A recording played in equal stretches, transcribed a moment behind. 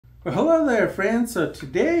Well, hello there, friends. So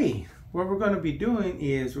today what we're going to be doing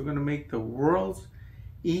is we're going to make the world's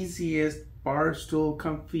easiest barstool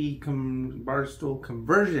barstool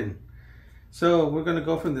conversion. So we're going to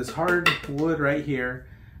go from this hard wood right here.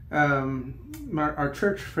 Our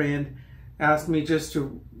church friend asked me just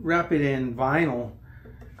to wrap it in vinyl,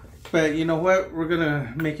 but you know what, we're going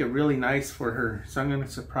to make it really nice for her. So I'm going to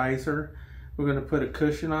surprise her. We're going to put a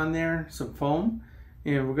cushion on there, some foam,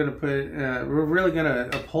 and we're going to put, we're really going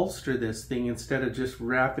to upholster this thing instead of just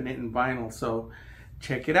wrapping it in vinyl. So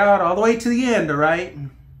check it out all the way to the end, all right?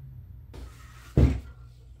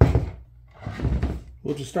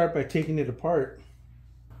 We'll just start by taking it apart.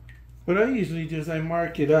 What I usually do is I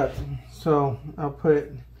mark it up. So I'll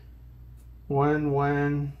put 1,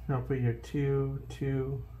 1, I'll put here 2,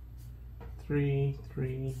 2, 3,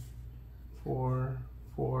 3, 4,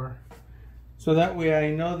 4. So that way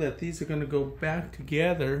I know that these are going to go back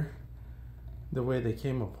together the way they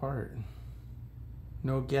came apart.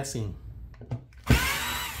 No guessing.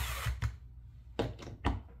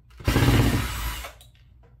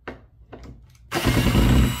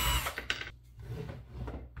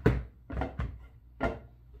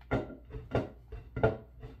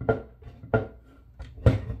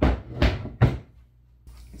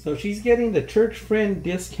 So she's getting the church friend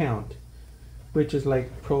discount, which is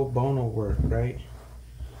like pro bono work, right?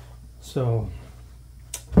 So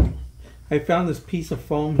I found this piece of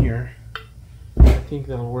foam here. I think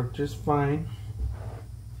that'll work just fine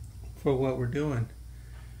for what we're doing.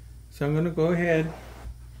 So I'm going to go ahead,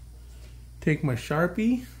 take my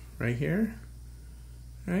Sharpie right here,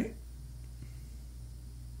 right?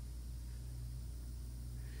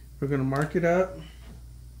 We're going to mark it up.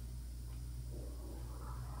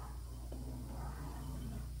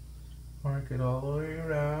 Mark it all the way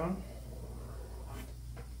around.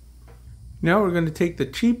 Now we're going to take the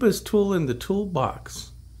cheapest tool in the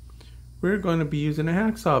toolbox. We're going to be using a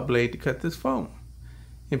hacksaw blade to cut this foam.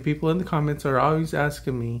 And people in the comments are always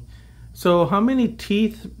asking me, so how many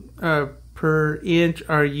teeth per inch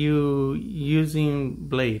are you using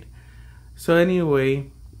blade? So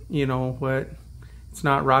anyway, you know what? It's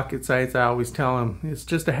not rocket science. I always tell them it's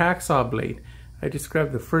just a hacksaw blade. I just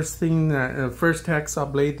grabbed the first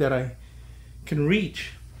hacksaw blade that I can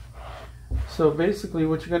reach. So basically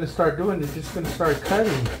what you're going to start doing is just going to start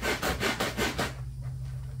cutting.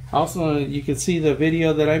 Also, you can see the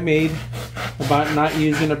video that I made about not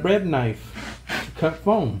using a bread knife to cut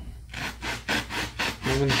foam.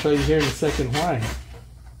 I'm going to show you here in a second why.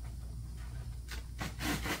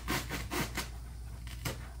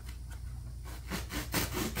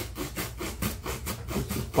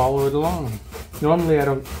 Just follow it along. Normally I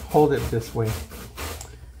don't hold it this way,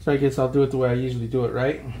 so I guess I'll do it the way I usually do it,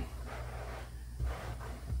 right?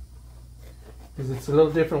 Because it's a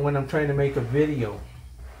little different when I'm trying to make a video.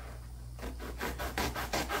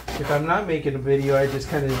 If I'm not making a video, I just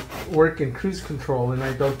kind of work in cruise control and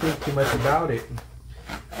I don't think too much about it.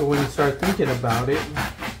 But when you start thinking about it,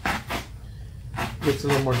 it gets a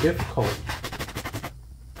little more difficult.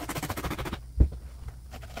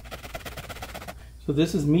 So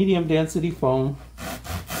this is medium density foam.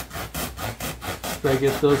 So I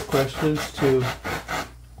get those questions too.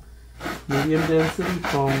 Medium density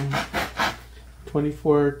foam,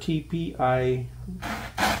 24 TPI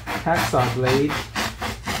hacksaw blade.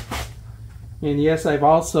 And yes, I've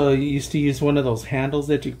also used to use one of those handles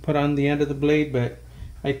that you put on the end of the blade, but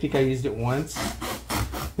I think I used it once,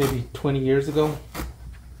 maybe 20 years ago.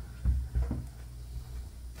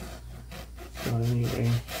 So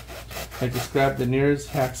anyway, I just grabbed the nearest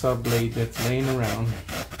hacksaw blade that's laying around.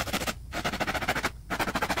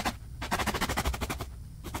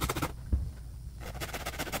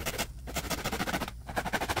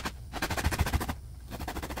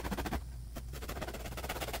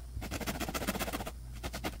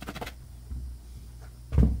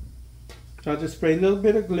 So I'll just spray a little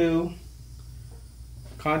bit of glue,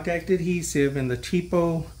 contact adhesive, and the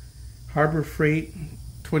cheapo Harbor Freight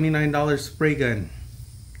 $29 spray gun.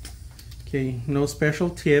 Okay, no special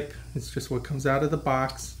tip, it's just what comes out of the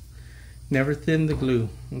box. Never thin the glue.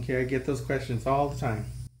 Okay, I get those questions all the time.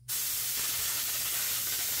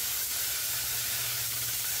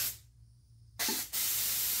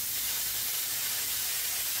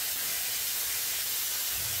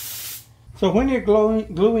 So when you're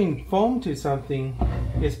gluing foam to something,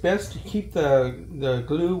 it's best to keep the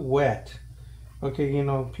glue wet. Okay, you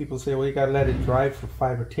know, people say, well, you gotta let it dry for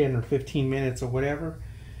 5 or 10 or 15 minutes or whatever.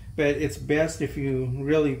 But it's best if you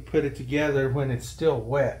really put it together when it's still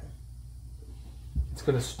wet. It's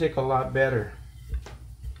gonna stick a lot better.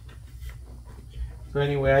 So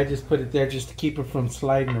anyway, I just put it there just to keep it from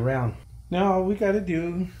sliding around. Now all we got to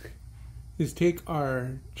do is take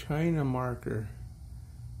our China marker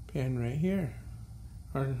pen right here.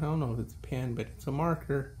 Or I don't know if it's a pen, but it's a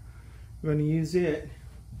marker. We're going to use it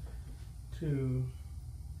to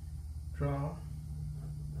draw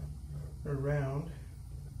around,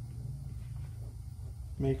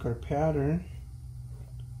 make our pattern.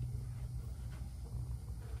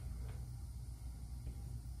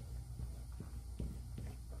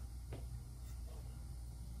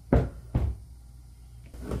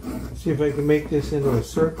 See if I can make this into a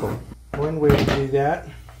circle. One way to do that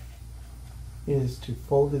is to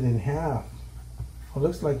fold it in half. Well,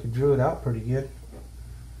 looks like you drew it out pretty good.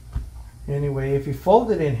 Anyway, if you fold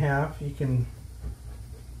it in half, you can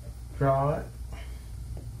draw it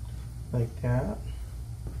like that.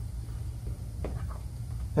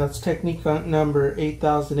 That's technique number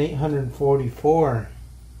 8844.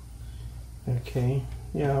 Okay,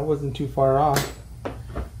 yeah, it wasn't too far off.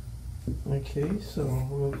 Okay, so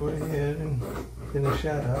we'll go ahead and finish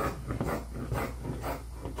that up.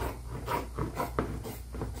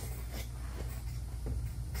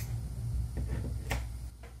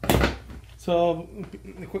 So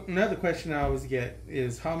another question I always get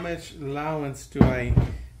is how much allowance do I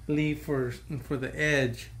leave for the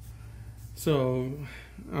edge? So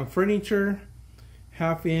on furniture,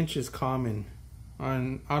 1/2 inch is common.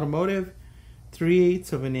 On automotive,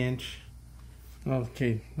 3/8 of an inch.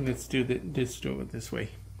 Okay, let's do it this way.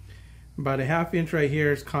 About a 1/2 inch right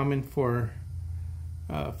here is common for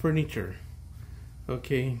furniture.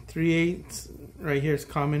 Okay, 3/8 right here is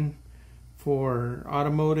common for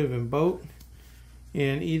automotive and boat,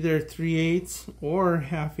 and either 3/8 or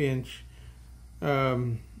 1/2 inch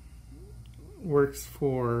works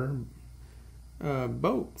for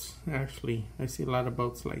boats. Actually, I see a lot of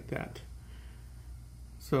boats like that,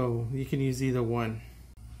 so you can use either one.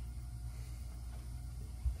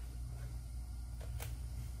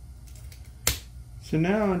 So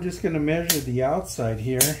now I'm just going to measure the outside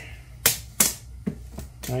here.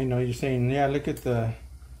 I know you're saying, yeah, look at the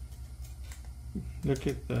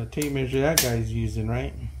tape measure that guy's using,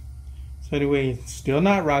 right? So anyway, still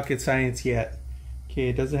not rocket science yet. Okay,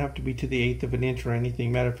 it doesn't have to be to the 1/8 of an inch or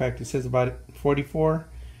anything. Matter of fact, it says about 44.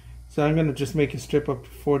 So I'm going to just make a strip up to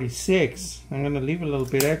 46. I'm going to leave a little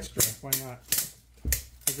bit extra. Why not?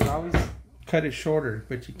 You can always cut it shorter,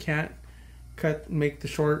 but you can't make the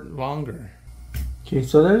short longer. Okay,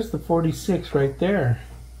 so there's the 46 right there.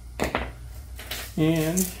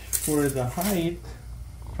 And for the height,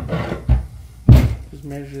 just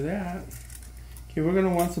measure that. Okay, we're going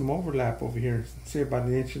to want some overlap over here. Say about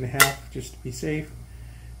 1.5 inches just to be safe.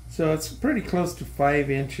 So it's pretty close to 5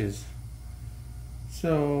 inches.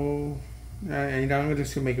 So, I'm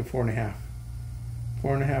just going to make it 4.5.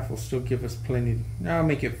 4.5 will still give us plenty. Now I'll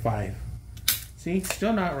make it 5. See,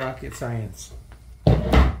 still not rocket science.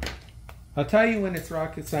 I'll tell you when it's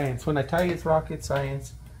rocket science. When I tell you it's rocket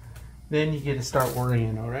science, then you get to start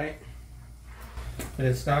worrying, alright? But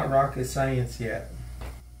it's not rocket science yet.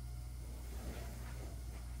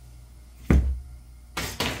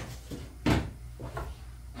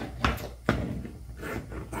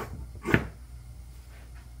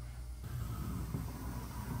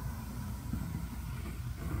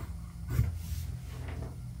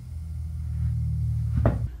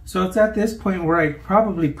 So it's at this point where I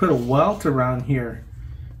probably put a welt around here,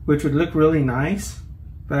 which would look really nice.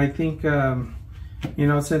 But I think, you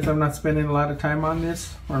know, since I'm not spending a lot of time on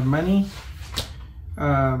this or money,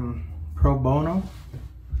 pro bono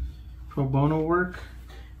work,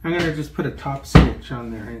 I'm gonna just put a top stitch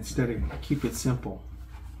on there instead of keep it simple.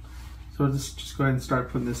 So I'll just go ahead and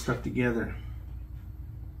start putting this stuff together.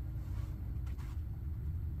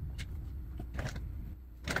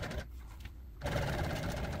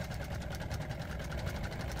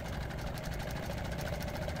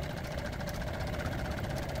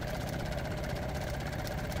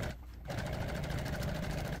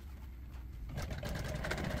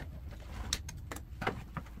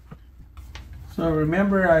 So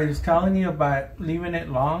remember I was telling you about leaving it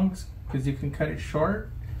long because you can cut it short.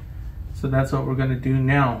 So that's what we're going to do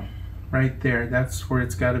now. Right there. That's where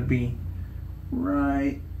it's got to be.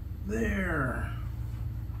 Right there.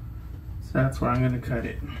 So that's where I'm going to cut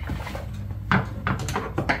it.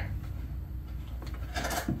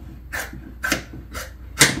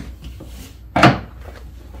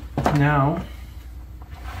 Now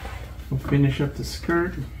we'll finish up the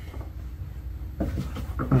skirt.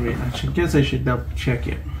 Okay, I should double check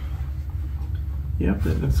it. Yep,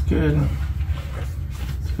 that looks good.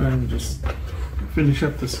 Let's go ahead and just finish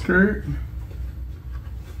up the skirt.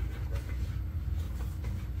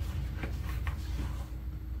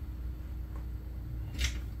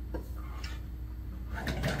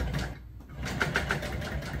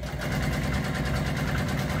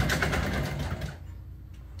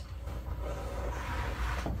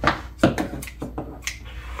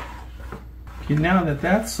 Okay, now that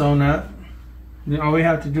that's sewn up, then all we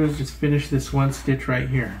have to do is just finish this one stitch right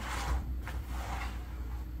here.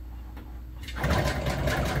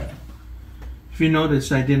 If you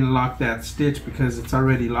notice, I didn't lock that stitch because it's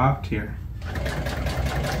already locked here.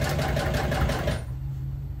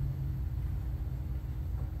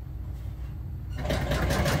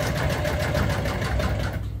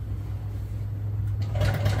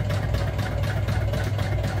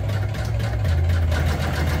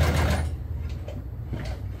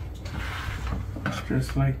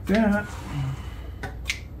 Just like that.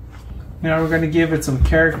 Now we're going to give it some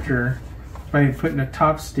character by putting a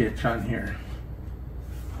top stitch on here.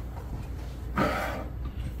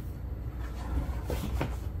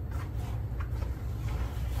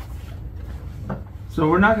 So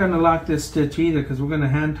we're not going to lock this stitch either because we're going to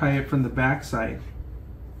hand tie it from the back side.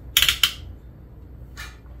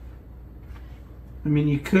 I mean,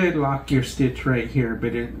 you could lock your stitch right here,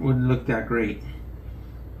 but it wouldn't look that great.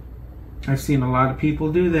 I've seen a lot of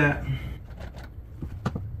people do that.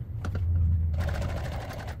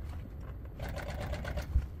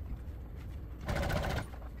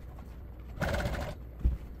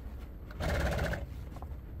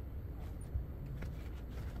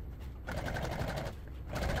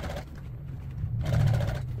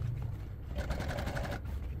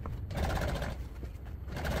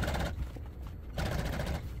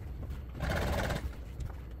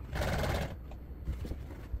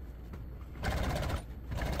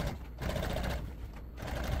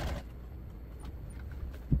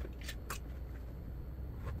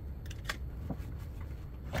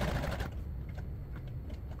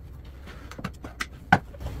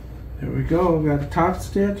 There we go, we got a top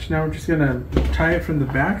stitch. Now we're just going to tie it from the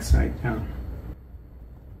back side down.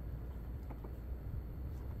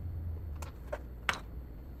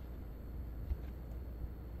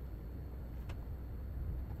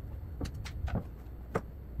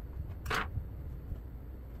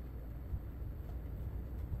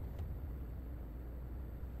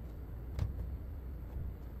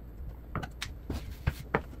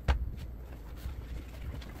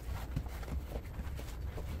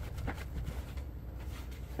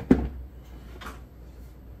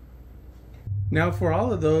 Now for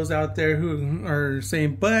all of those out there who are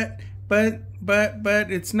saying, but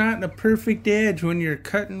it's not a perfect edge when you're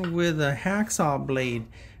cutting with a hacksaw blade.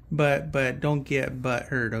 But don't get butt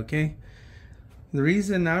hurt, okay? The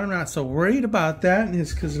reason I'm not so worried about that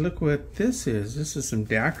is because look what this is. This is some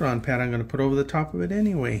Dacron pad I'm going to put over the top of it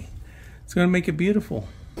anyway. It's going to make it beautiful.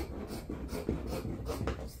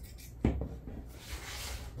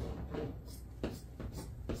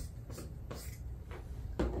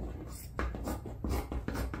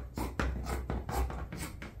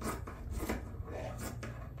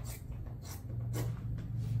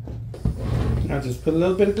 I'll just put a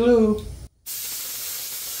little bit of glue.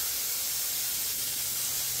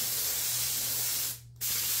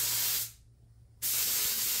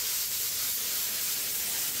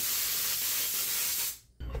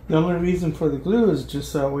 The only reason for the glue is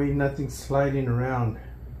just so that way nothing's sliding around.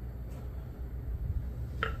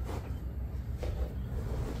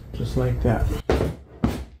 Just like that.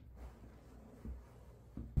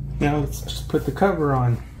 Now let's just put the cover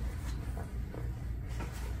on.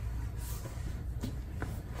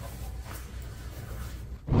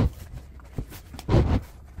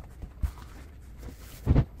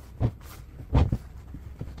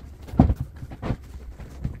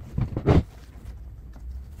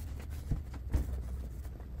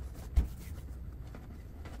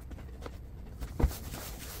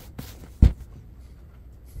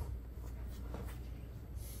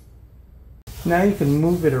 Now you can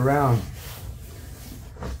move it around.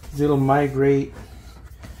 It'll migrate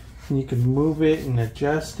and you can move it and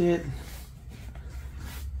adjust it.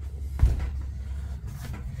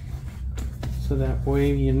 So that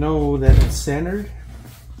way you know that it's centered,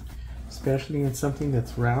 especially in something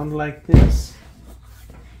that's round like this.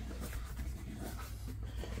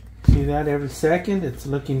 See that every second it's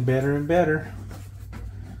looking better and better.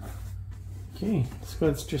 Okay, so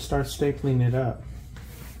let's just start stapling it up.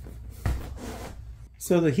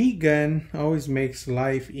 So the heat gun always makes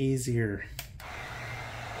life easier.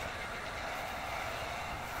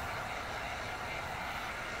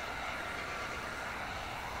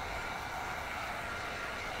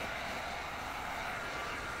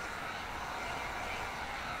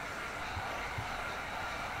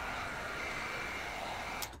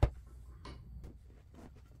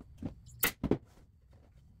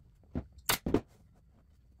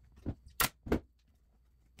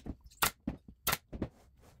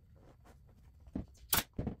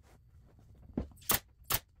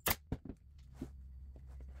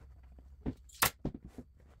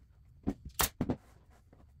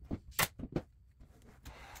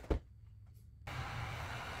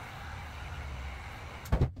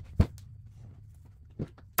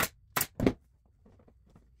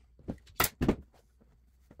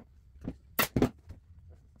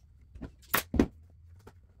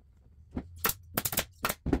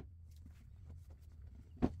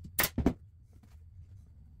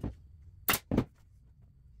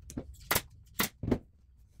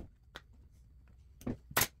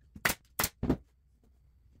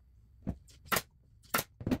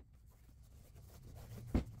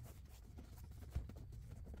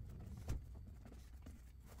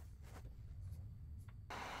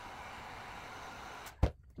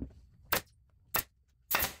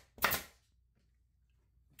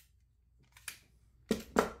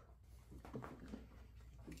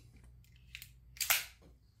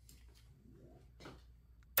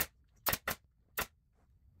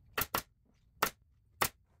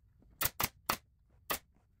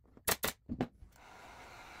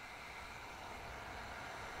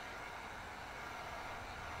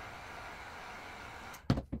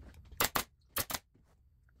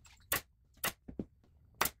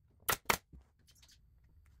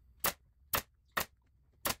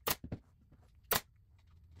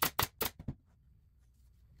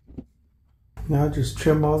 Now just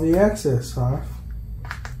trim all the excess off,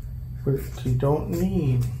 which you don't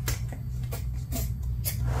need.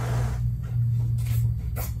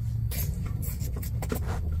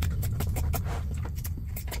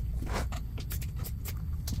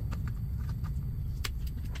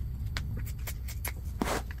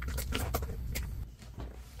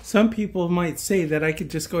 Some people might say that I could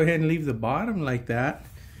just go ahead and leave the bottom like that,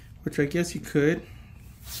 which I guess you could.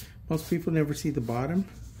 Most people never see the bottom,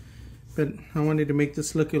 but I wanted to make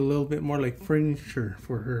this look a little bit more like furniture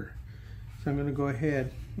for her. So I'm going to go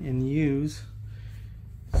ahead and use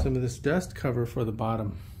some of this dust cover for the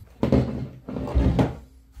bottom.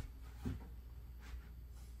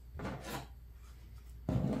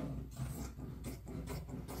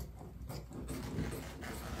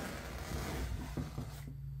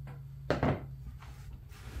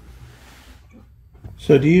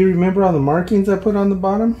 So do you remember all the markings I put on the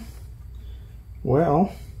bottom?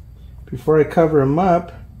 Well, before I cover them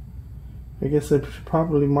up, I guess I should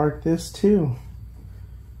probably mark this too.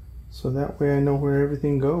 So that way I know where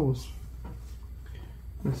everything goes.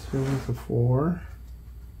 Let's fill with a 4.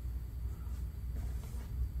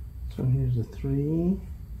 So here's a 3,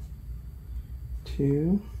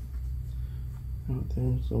 2, oh,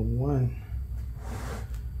 there's a 1.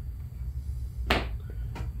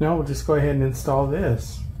 Now we'll just go ahead and install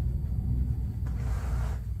this.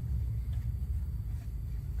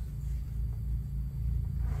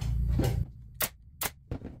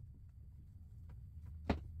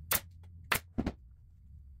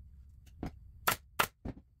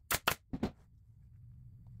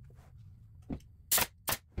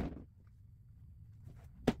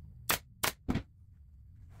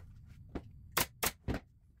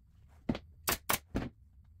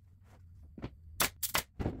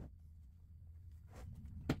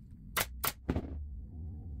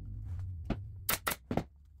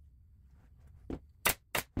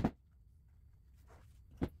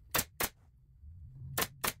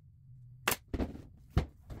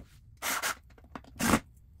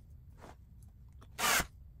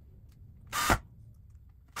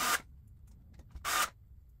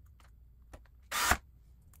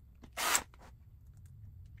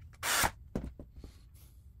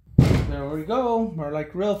 There we go. We're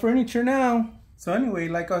like real furniture now. So anyway,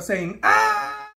 like I was saying,